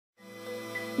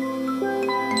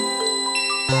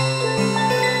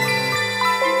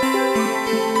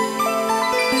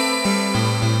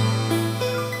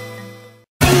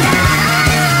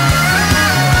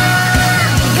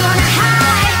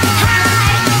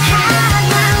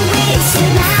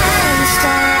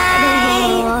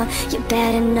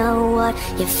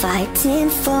what you're fighting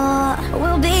for.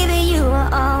 Well, baby, you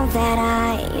are all that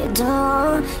I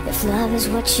adore. If love is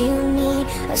what you need,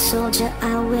 a soldier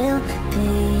I will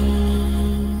be.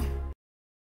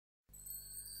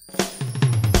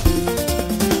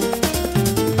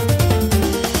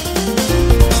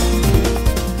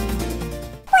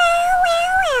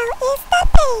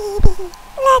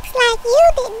 Looks like you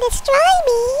didn't destroy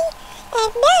me,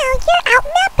 and now you're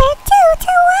outnumbered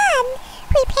 2-1.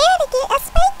 Prepare to get a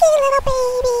spanking, little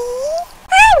baby.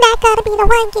 I'm not gonna be the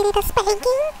one getting the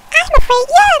spanking. I'm afraid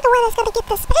you're the one that's gonna get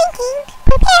the spanking.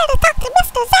 Prepare to talk to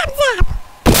Mr. Zap Zap.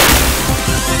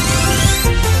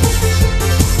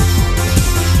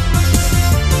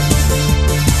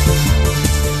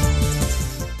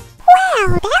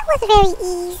 Wow, that was very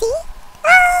easy.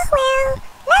 Oh well,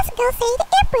 let's go say the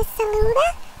Empress Saluda.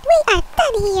 We are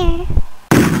done here.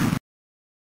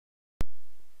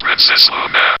 Princess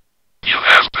Luna, you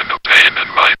have been a pain in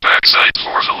my backside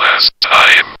for the last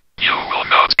time. You will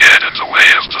not get in the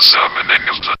way of the summoning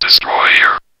of the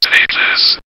destroyer. Take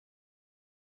this.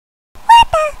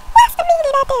 What's the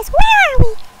meaning of this? Where are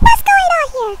we? What's going on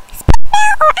here? Speak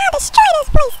now or I'll destroy this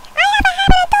place. I have a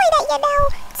habit of doing that, you know.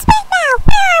 Speak now.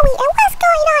 Where are we and what's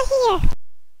going on here?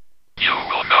 You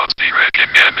will not be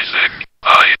wrecking anything.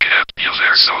 I kept you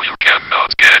there so you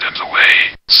cannot get in the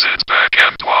way. Sit back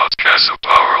and watch as a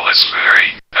powerless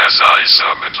fairy, as I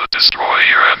summon the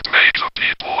destroyer and make the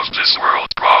people of this world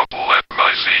grovel at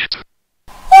my feet.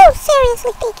 You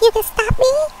seriously think you can stop me?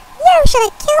 You should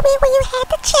have killed me when you had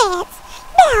the chance.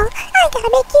 Now, I gotta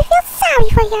make you feel sorry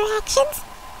for your actions.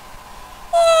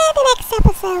 And the next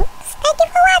episode. Thank you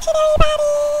for watching, everybody!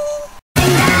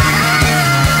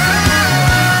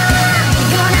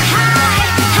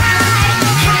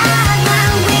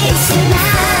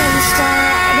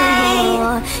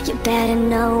 You better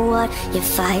know what you're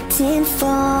fighting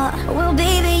for. Well,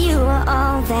 baby, you are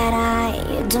all that I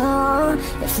adore.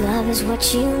 If love is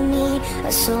what you need,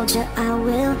 a soldier I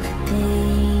will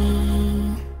be.